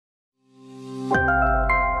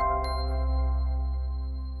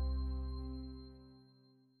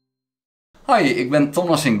Hoi, ik ben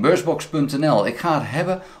Thomas in Beursbox.nl. Ik ga het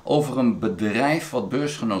hebben over een bedrijf wat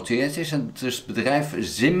beursgenoteerd is. En het is het bedrijf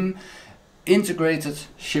ZIM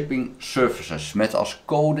Shipping Services met als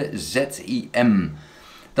code ZIM.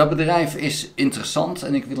 Dat bedrijf is interessant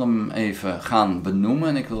en ik wil hem even gaan benoemen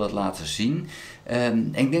en ik wil dat laten zien.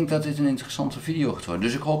 Ik denk dat dit een interessante video gaat worden.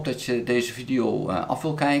 Dus ik hoop dat je deze video af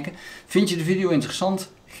wil kijken. Vind je de video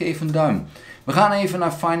interessant? Geef een duim. We gaan even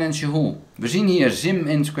naar Financial Who. We zien hier ZIM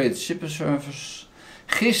Integrated Shipping Service.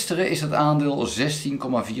 Gisteren is het aandeel 16,74%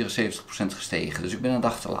 gestegen. Dus ik ben een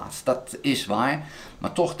dag te laat. Dat is waar.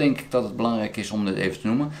 Maar toch denk ik dat het belangrijk is om dit even te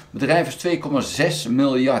noemen. Het bedrijf is 2,6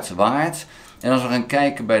 miljard waard. En als we gaan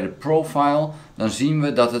kijken bij de profile, dan zien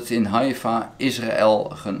we dat het in Haifa,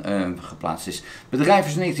 Israël geplaatst is. Het bedrijf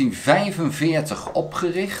is in 1945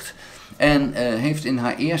 opgericht en heeft in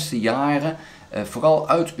haar eerste jaren vooral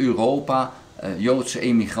uit Europa Joodse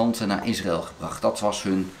emigranten naar Israël gebracht. Dat was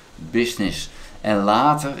hun business. En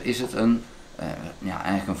later is het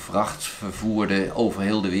eigenlijk een vrachtvervoer over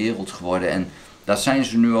heel de wereld geworden. En dat zijn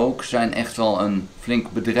ze nu ook, zijn echt wel een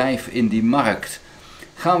flink bedrijf in die markt.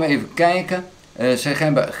 Gaan we even kijken. Ze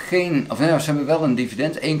hebben wel een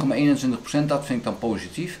dividend, 1,21%, dat vind ik dan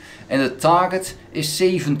positief. En de target is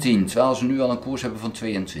 17, terwijl ze nu al een koers hebben van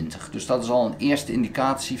 22. Dus dat is al een eerste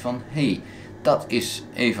indicatie van, hey, dat is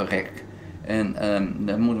even rek. En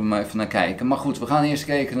daar moeten we maar even naar kijken. Maar goed, we gaan eerst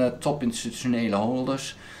kijken naar top institutionele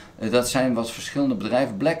holders. Dat zijn wat verschillende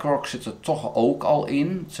bedrijven. BlackRock zit er toch ook al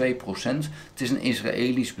in, 2%. Het is een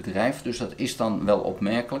Israëlisch bedrijf, dus dat is dan wel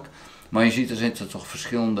opmerkelijk. Maar je ziet, er zitten toch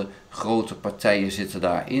verschillende grote partijen zitten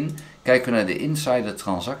daarin. Kijken we naar de insider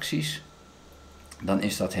transacties, dan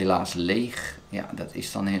is dat helaas leeg. Ja, dat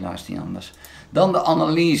is dan helaas niet anders. Dan de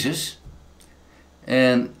analyses.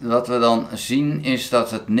 En wat we dan zien is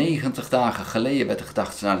dat het 90 dagen geleden werd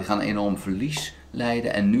gedacht, nou die gaan een enorm verlies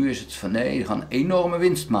leiden. En nu is het van nee, die gaan een enorme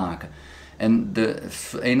winst maken. En de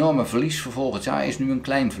enorme verlies voor volgend jaar is nu een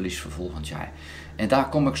klein verlies voor volgend jaar. En daar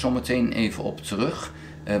kom ik zo meteen even op terug.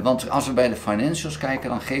 Want als we bij de financials kijken,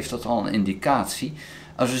 dan geeft dat al een indicatie.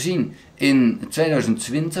 Als we zien in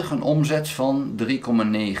 2020 een omzet van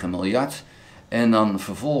 3,9 miljard. En dan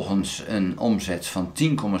vervolgens een omzet van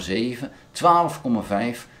 10,7,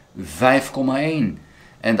 12,5, 5,1.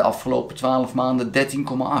 En de afgelopen 12 maanden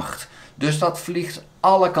 13,8. Dus dat vliegt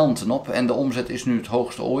alle kanten op. En de omzet is nu het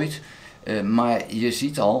hoogste ooit. Maar je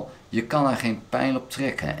ziet al, je kan er geen pijl op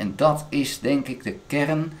trekken. En dat is denk ik de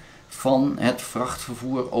kern van het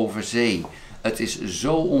vrachtvervoer over zee. Het is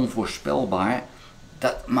zo onvoorspelbaar,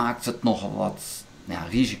 dat maakt het nogal wat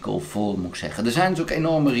risicovol, moet ik zeggen. Er zijn natuurlijk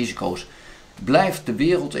enorme risico's. Blijft de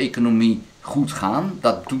wereldeconomie goed gaan,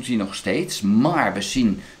 dat doet hij nog steeds, maar we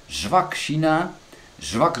zien zwak China,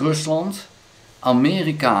 zwak Rusland,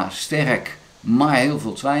 Amerika sterk, maar heel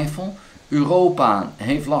veel twijfel. Europa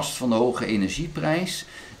heeft last van de hoge energieprijs.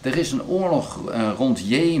 Er is een oorlog rond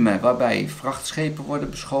Jemen waarbij vrachtschepen worden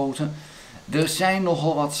beschoten. Er zijn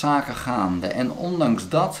nogal wat zaken gaande en ondanks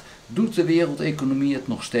dat doet de wereldeconomie het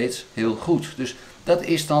nog steeds heel goed. Dus dat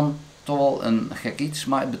is dan toch wel een gek iets,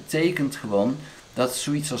 maar het betekent gewoon dat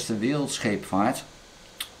zoiets als de wereldscheepvaart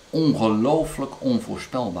ongelooflijk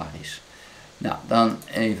onvoorspelbaar is. Nou, dan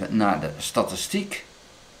even naar de statistiek.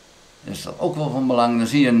 Dat is dat ook wel van belang. Dan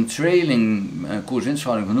zie je een trailing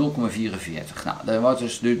koers-winstverhouding van 0,44. Nou, daar wordt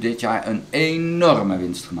dus nu dit jaar een enorme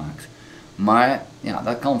winst gemaakt. Maar ja,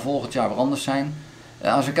 dat kan volgend jaar weer anders zijn.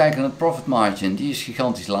 Als we kijken naar het profit margin, die is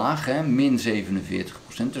gigantisch laag, hè? Min 47%,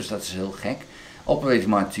 dus dat is heel gek. Operating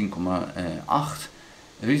margin 10,8.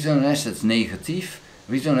 Return on assets negatief.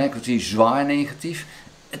 Return on equity zwaar negatief.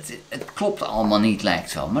 Het klopt allemaal niet,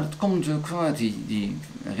 lijkt wel. Maar het komt natuurlijk vanuit die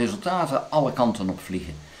resultaten alle kanten op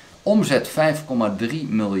vliegen. Omzet 5,3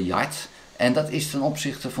 miljard. En dat is ten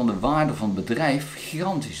opzichte van de waarde van het bedrijf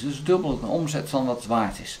gigantisch. Dus dubbel de omzet van wat het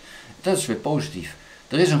waard is. Dat is weer positief.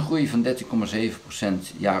 Er is een groei van 13,7%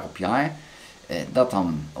 jaar op jaar. Dat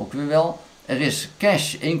dan ook weer wel. Er is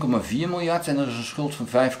cash 1,4 miljard en er is een schuld van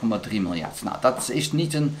 5,3 miljard. Nou, dat is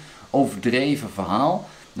niet een overdreven verhaal.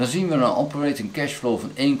 Dan zien we een operating cashflow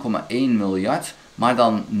van 1,1 miljard. Maar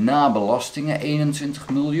dan na belastingen 21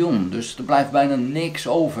 miljoen. Dus er blijft bijna niks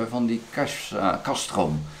over van die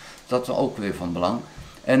kaststroom. Dat is ook weer van belang.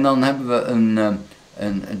 En dan hebben we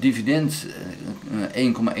een dividend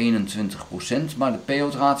 1,21%. Maar de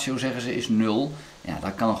payout ratio, zeggen ze, is 0. Ja,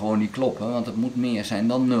 dat kan gewoon niet kloppen, want het moet meer zijn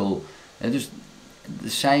dan 0. Dus de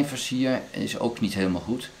cijfers hier is ook niet helemaal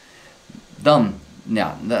goed. Dan,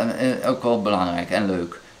 ja, ook wel belangrijk en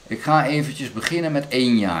leuk. Ik ga eventjes beginnen met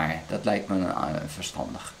 1 jaar. Dat lijkt me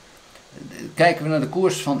verstandig. Kijken we naar de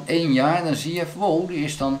koers van 1 jaar, dan zie je, wow, die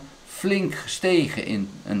is dan flink gestegen in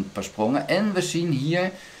een paar sprongen. En we zien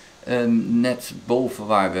hier, net boven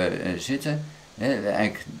waar we zitten,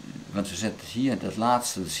 eigenlijk, want we zetten hier, dat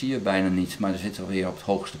laatste, dat zie je bijna niet, maar dan zitten we weer op het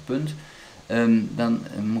hoogste punt. Dan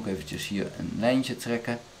moet ik eventjes hier een lijntje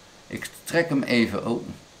trekken. Ik trek hem even, oh,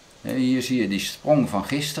 hier zie je die sprong van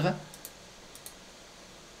gisteren.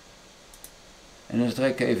 En dan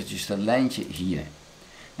trek ik eventjes dat lijntje hier.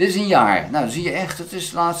 Dit is een jaar. Nou, dan zie je echt, het is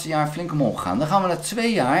het laatste jaar flink omhoog gegaan. Dan gaan we naar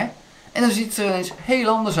 2 jaar en dan ziet het er ineens heel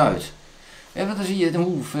anders uit. Want dan zie je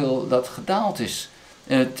hoeveel dat gedaald is.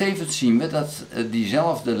 Tevens zien we dat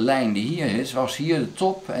diezelfde lijn die hier is, was hier de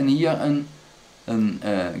top en hier een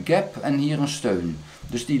gap en hier een steun.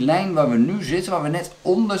 Dus die lijn waar we nu zitten, waar we net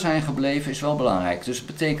onder zijn gebleven, is wel belangrijk. Dus het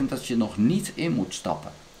betekent dat je nog niet in moet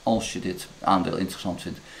stappen als je dit aandeel interessant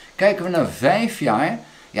vindt. Kijken we naar 5 jaar,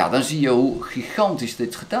 ja, dan zie je hoe gigantisch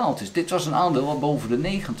dit gedaald is. Dit was een aandeel wat boven de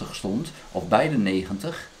 90 stond, of bij de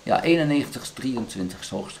 90. Ja, 91 is 23 is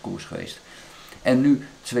de hoogste koers geweest. En nu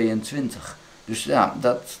 22. Dus ja,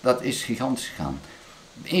 dat is gigantisch gegaan.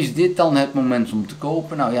 Is dit dan het moment om te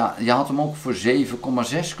kopen? Nou ja, je had hem ook voor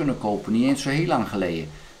 7,6 kunnen kopen, niet eens zo heel lang geleden.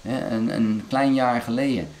 Een klein jaar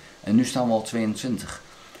geleden. En nu staan we al 22.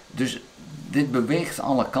 Dus dit beweegt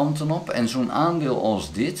alle kanten op. En zo'n aandeel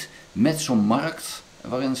als dit, met zo'n markt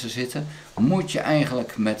waarin ze zitten, moet je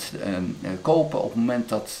eigenlijk kopen op het moment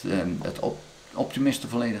dat het optimisme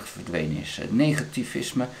volledig verdwenen is. Het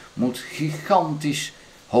negativisme moet gigantisch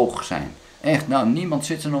hoog zijn. Echt, nou, niemand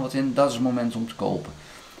zit er nog wat in, dat is het moment om te kopen.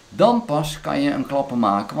 Dan pas kan je een klappen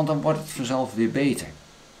maken, want dan wordt het vanzelf weer beter.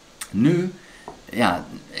 Nu, ja,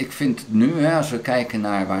 ik vind nu, als we kijken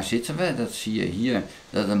naar waar zitten we, dat zie je hier,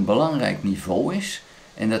 dat het een belangrijk niveau is.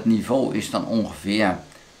 En dat niveau is dan ongeveer,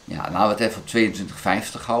 ja, laten we het even op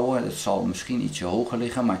 22,50 houden. Dat zal misschien ietsje hoger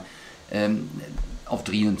liggen, maar, of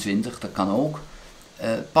 23, dat kan ook.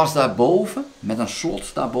 Pas daarboven, met een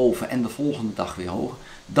slot daarboven en de volgende dag weer hoger,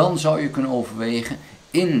 dan zou je kunnen overwegen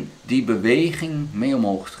in die beweging mee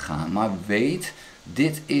omhoog te gaan. Maar weet,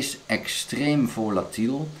 dit is extreem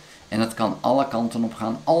volatiel en het kan alle kanten op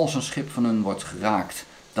gaan. Als een schip van hun wordt geraakt,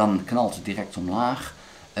 dan knalt het direct omlaag.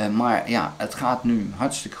 Maar ja, het gaat nu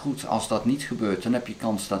hartstikke goed. Als dat niet gebeurt, dan heb je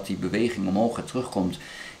kans dat die beweging omhoog en terugkomt.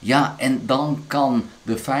 Ja, en dan kan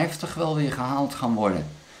de 50 wel weer gehaald gaan worden.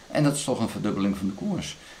 En dat is toch een verdubbeling van de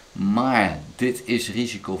koers. Maar dit is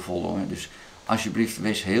risicovol hoor. Dus alsjeblieft,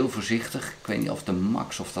 wees heel voorzichtig. Ik weet niet of de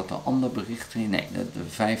max of dat een ander bericht is. Nee, de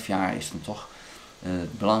 5 jaar is dan toch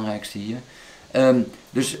het belangrijkste hier.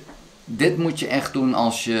 Dus dit moet je echt doen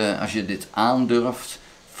als je dit aandurft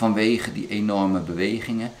vanwege die enorme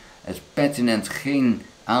bewegingen. Het is pertinent geen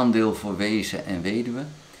aandeel voor wezen en weduwe.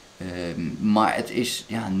 Maar het is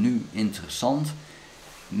ja, nu interessant.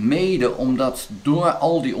 Mede omdat door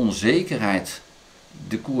al die onzekerheid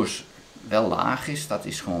de koers wel laag is, dat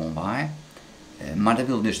is gewoon waar. Maar dat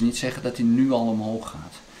wil dus niet zeggen dat hij nu al omhoog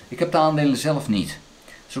gaat. Ik heb de aandelen zelf niet.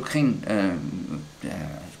 Het is ook geen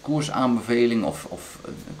koersaanbeveling of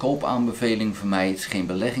koopaanbeveling voor mij. Het is geen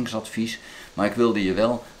beleggingsadvies. Maar ik wilde je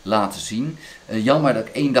wel laten zien. Jammer dat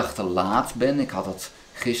ik 1 dag te laat ben. Ik had het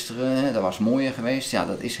gisteren, dat was mooier geweest. Ja,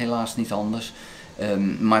 dat is helaas niet anders.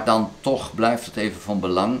 Maar dan toch blijft het even van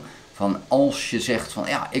belang. Van als je zegt van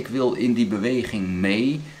ja, ik wil in die beweging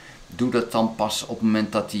mee. Doe dat dan pas op het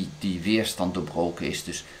moment dat die weerstand doorbroken is.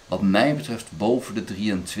 Dus wat mij betreft boven de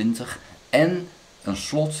 23 en een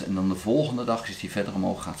slot. En dan de volgende dag, als die verder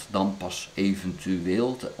omhoog gaat, dan pas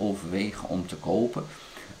eventueel te overwegen om te kopen.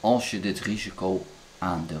 Als je dit risico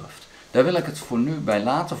aandurft. Daar wil ik het voor nu bij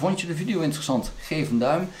laten. Vond je de video interessant? Geef een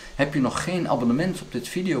duim. Heb je nog geen abonnement op dit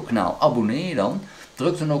videokanaal? Abonneer je dan.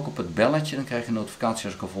 Druk dan ook op het belletje. Dan krijg je een notificatie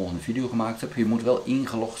als ik een volgende video gemaakt heb. Je moet wel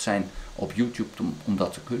ingelogd zijn op YouTube om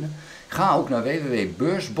dat te kunnen. Ga ook naar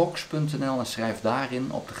www.beursbox.nl en schrijf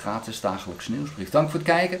daarin op de gratis dagelijkse nieuwsbrief. Dank voor het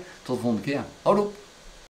kijken. Tot de volgende keer. Houdoe!